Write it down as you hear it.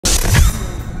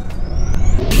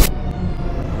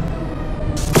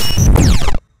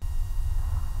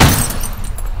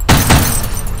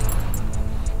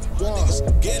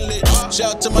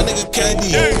Shout out to my nigga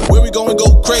Candy. Where we going,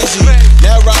 go crazy.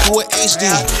 Now rockin' with HD.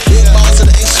 Big balls to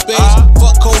the ace of spades.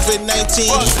 Fuck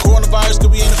COVID-19. Coronavirus, cause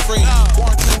we ain't afraid.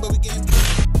 Quarantine, but we getting.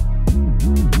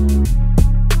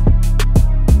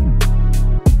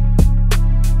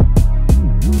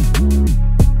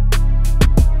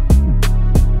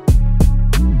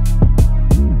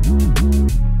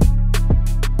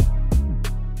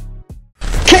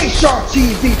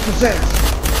 KsharkTV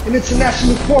presents an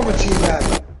international quarantine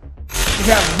battle. We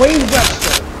have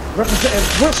Webster representing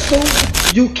Bristol,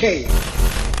 UK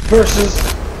versus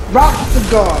Roc Da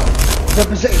God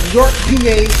representing York,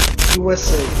 PA,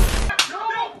 USA.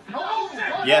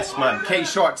 Yes, man.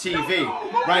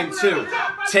 KsharkTV. Round 2.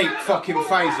 Take fucking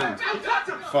 1,000.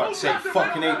 Fuck's sake.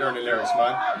 Fucking hate learning lyrics,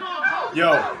 man.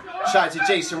 Yo. Shout out to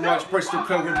Jason Roach, Bristol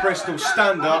Clothing, Bristol.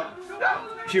 Stand up.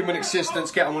 Human Existence.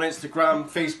 Get them on Instagram,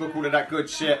 Facebook, all of that good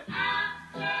shit.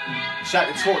 Shout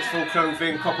out to Torchful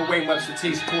Clothing, Copper Wayne Webster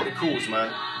T, support the cause,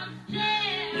 man.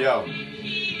 Yo.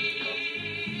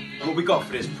 What we got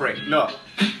for this prick? Look.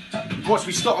 Once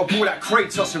we start up all that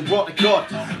Kratos and Roc Da God,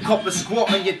 cop a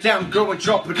squat and your damn girl and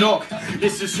drop a knock.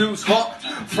 This is who's hot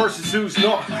versus who's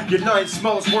not. Your line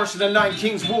smells worse than the Lion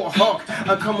King's water hog.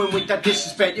 I'm coming with that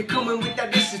disrespect, you're coming with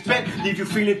that disrespect. Leave you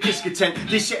feeling discontent,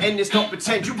 this shit and it's not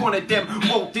pretend. You one of them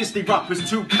Walt Disney rappers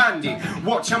too candy.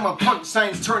 Watch how my punch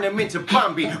signs turn them into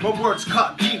Bambi. My words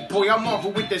cut deep, boy, I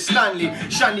marvel with the Stanley.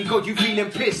 Shiny God, you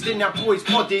feeling pissed in that boy's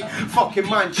body. Fucking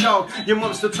man child, your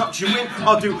mum still touch you in.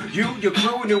 I'll do you, your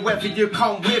crew, and whoever you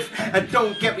come with. And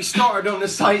don't get me started on the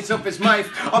size of his mouth.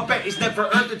 I bet he's never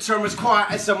heard the term as quiet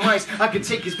as a mice. I can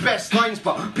take his best lines,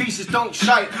 but pieces don't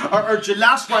shite. I heard your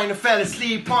last line and fell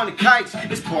asleep on the kite.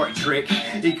 It's party trick,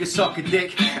 he could suck a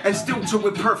dick and still talk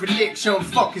with perfect diction.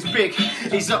 Fuck is big,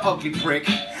 he's an ugly prick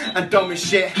and dumb as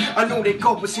shit. I know that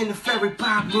God was in a very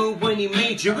bad mood when he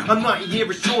made you. I'm not a year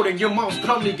as Jordan, your mom's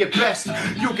plumbly get best.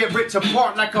 You'll get ripped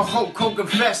apart like a Hulk Hogan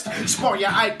vest. Spar your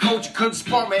eye coach, you couldn't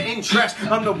spark my interest.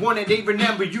 I'm the one that they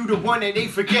remember, you the one that they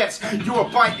forgets. Your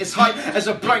bite is high as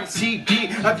a blank CD.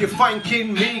 Have you fine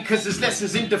kidding me? Cause there's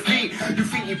lessons in defeat. You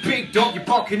think you big dog, you're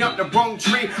barking up the wrong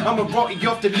tree. I'ma rot you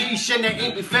off the leash and they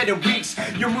ain't been fed in weeks.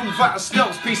 You move out of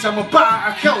Snell's piece, I'ma buy out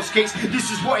of Hell's Gates.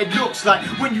 This is what it looks like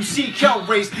when you see Kel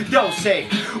raised. They'll say,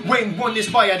 Wayne won this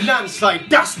by a landslide.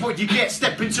 That's what you get,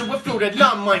 step into a field of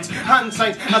landmines. Hand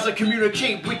signs as I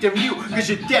communicate with the mute. Cause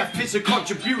your death is a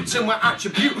contribute to my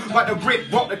attribute. Like the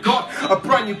rip Roc Da God, a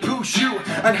brand new poo shoot.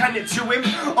 And hand it to him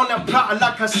on a platter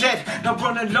like I said. Now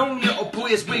run alone little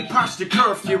boy as we pass the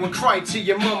curfew. And cry to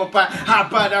your mum about how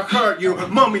bad I hurt you.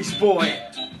 Mummy's boy.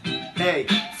 Hey,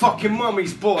 fucking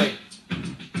mummy's boy.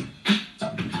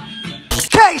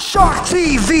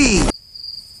 KsharkTV.